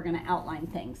steps where we're going to outline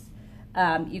things.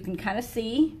 You can kind of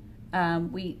see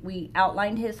we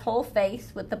outlined his whole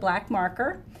face with the black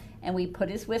marker, and we put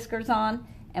his whiskers on,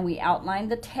 and we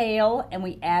outlined the tail, and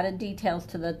we added details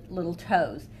to the little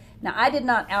toes. Now, I did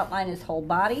not outline his whole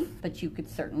body, but you could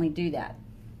certainly do that.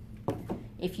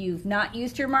 If you've not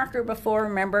used your marker before,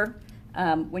 remember,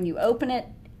 when you open it,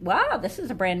 wow, this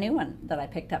is a brand new one that I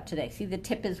picked up today. See, the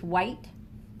tip is white,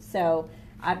 so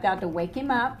I've got to wake him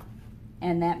up,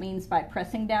 and that means by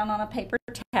pressing down on a paper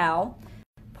towel,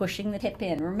 pushing the tip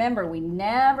in. Remember, we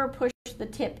never push the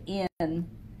tip in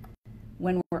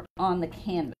when we're on the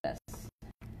canvas,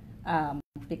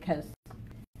 because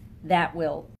that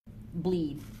will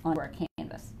bleed onto our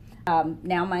canvas.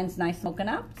 Now mine's nice and woken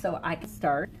up, so I can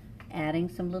start adding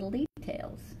some little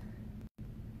details.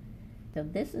 So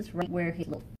this is right where his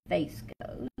little face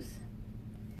goes.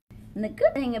 And the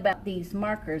good thing about these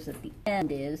markers at the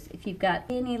end is if you've got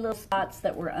any little spots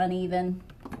that were uneven,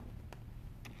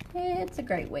 it's a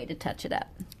great way to touch it up.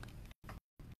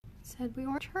 Said we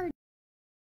weren't charged.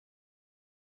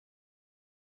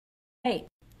 Hey,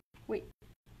 wait.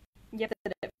 You have to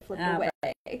let it flip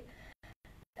away.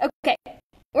 Okay,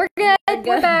 we're good.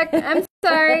 We're back. I'm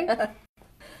sorry.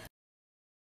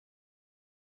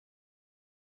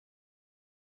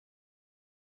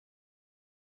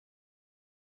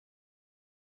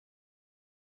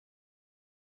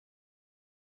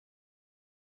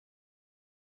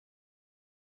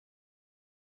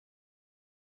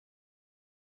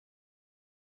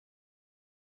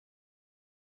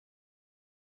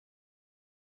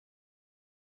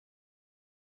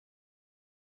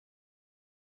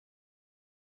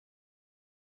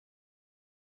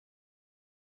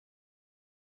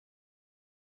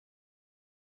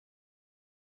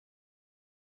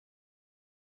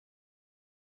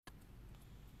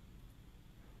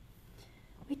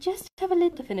 We just have a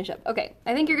little to finish up. Okay,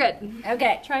 I think you're good.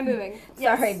 Okay. Try moving.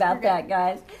 Sorry about that,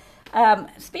 guys.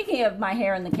 Speaking of my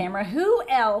hair in the camera, who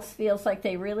else feels like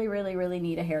they really, really, really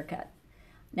need a haircut?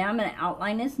 Now I'm going to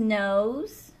outline his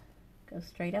nose. Go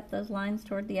straight up those lines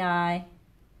toward the eye.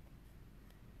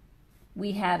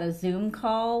 We had a Zoom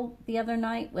call the other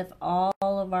night with all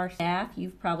of our staff.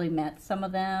 You've probably met some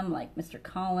of them, like Mr.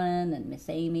 Colin and Miss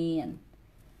Amy and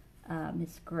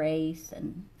Miss Grace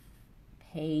and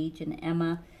Paige and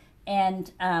Emma.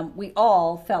 And we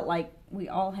all felt like we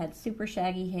all had super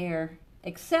shaggy hair,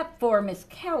 except for Miss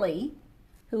Kelly,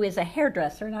 who is a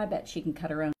hairdresser, and I bet she can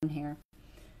cut her own hair.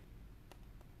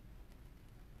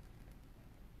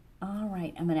 All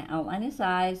right, I'm going to outline his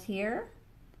eyes here.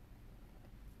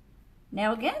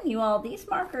 Now again, you all, these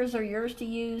markers are yours to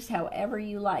use however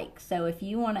you like. So if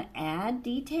you want to add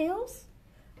details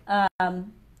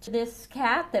to this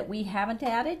cat that we haven't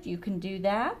added, you can do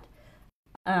that.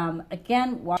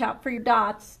 Again, watch out for your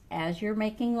dots as you're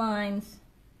making lines.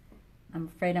 I'm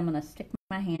afraid I'm going to stick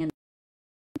my hand,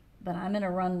 but I'm going to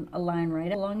run a line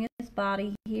right along his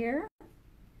body here.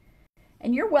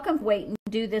 And you're welcome to wait and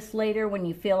do this later when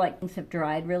you feel like things have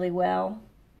dried really well.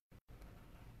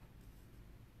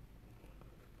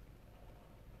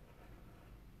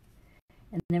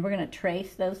 And then we're going to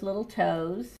trace those little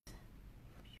toes.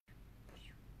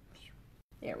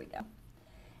 There we go.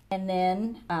 And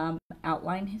then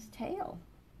outline his tail.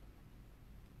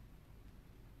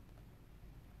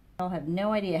 I'll have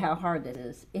no idea how hard this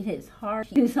is. It is hard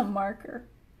to use a marker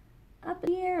up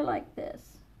in the air like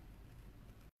this.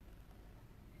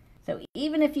 So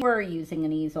even if you were using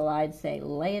an easel, I'd say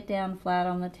lay it down flat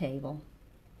on the table.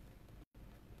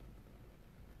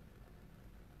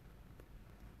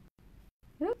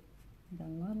 Oop, got a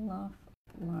little off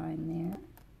line there.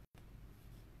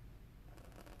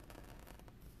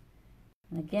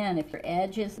 And again, if your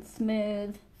edge isn't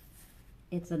smooth,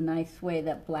 it's a nice way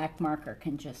that black marker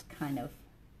can just kind of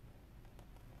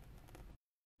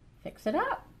fix it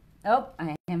up. Oh,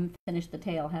 I haven't finished the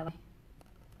tail, have I?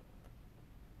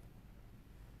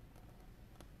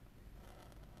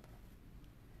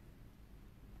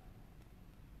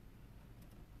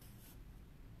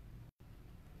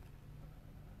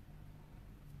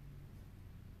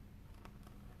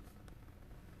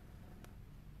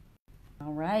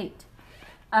 All right.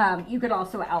 You could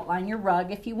also outline your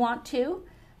rug if you want to.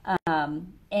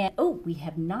 And oh, we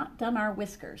have not done our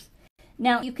whiskers.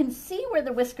 Now you can see where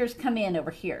the whiskers come in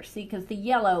over here. See, because the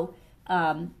yellow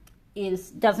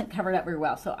doesn't cover it up very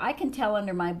well. So I can tell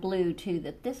under my blue too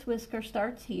that this whisker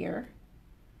starts here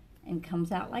and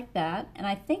comes out like that. And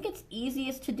I think it's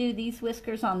easiest to do these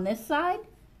whiskers on this side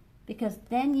because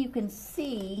then you can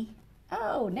see,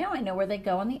 oh, now I know where they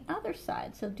go on the other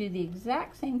side. So do the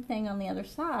exact same thing on the other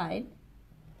side.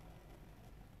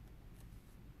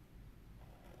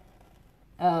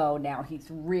 Oh, now he's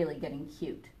really getting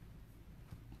cute.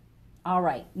 All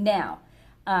right, now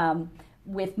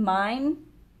with mine,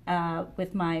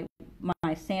 with my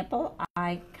sample,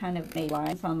 I kind of made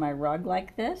lines on my rug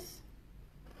like this,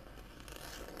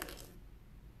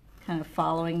 kind of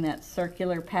following that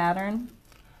circular pattern.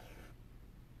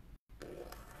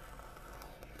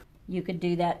 You could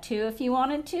do that too if you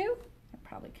wanted to. It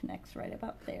probably connects right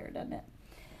about there, doesn't it?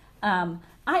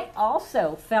 I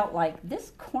also felt like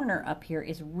this corner up here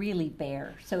is really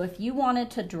bare. So if you wanted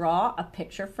to draw a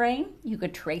picture frame, you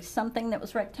could trace something that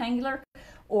was rectangular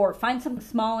or find something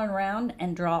small and round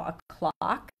and draw a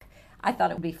clock. I thought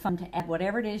it would be fun to add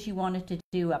whatever it is you wanted to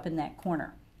do up in that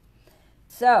corner.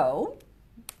 So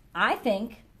I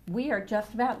think we are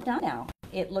just about done now.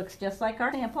 It looks just like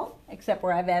our sample, except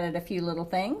where I've added a few little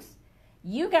things.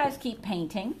 You guys keep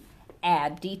painting.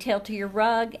 Add detail to your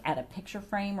rug, add a picture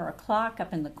frame or a clock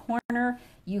up in the corner.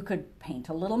 You could paint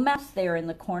a little mouse there in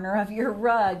the corner of your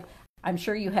rug. I'm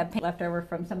sure you have paint left over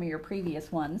from some of your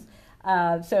previous ones.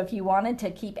 So if you wanted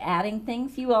to keep adding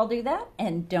things, you all do that.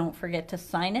 And don't forget to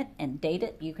sign it and date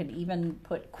it. You could even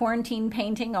put quarantine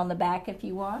painting on the back if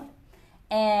you want.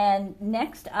 And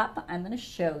next up, I'm going to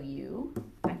show you,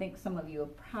 I think some of you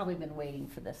have probably been waiting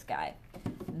for this guy.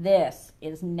 This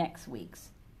is next week's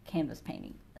canvas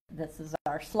painting. This is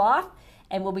our sloth,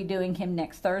 and we'll be doing him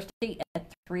next Thursday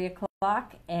at 3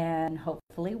 o'clock, and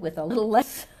hopefully with a little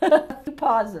less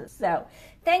pauses. So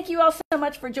thank you all so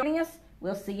much for joining us.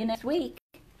 We'll see you next week.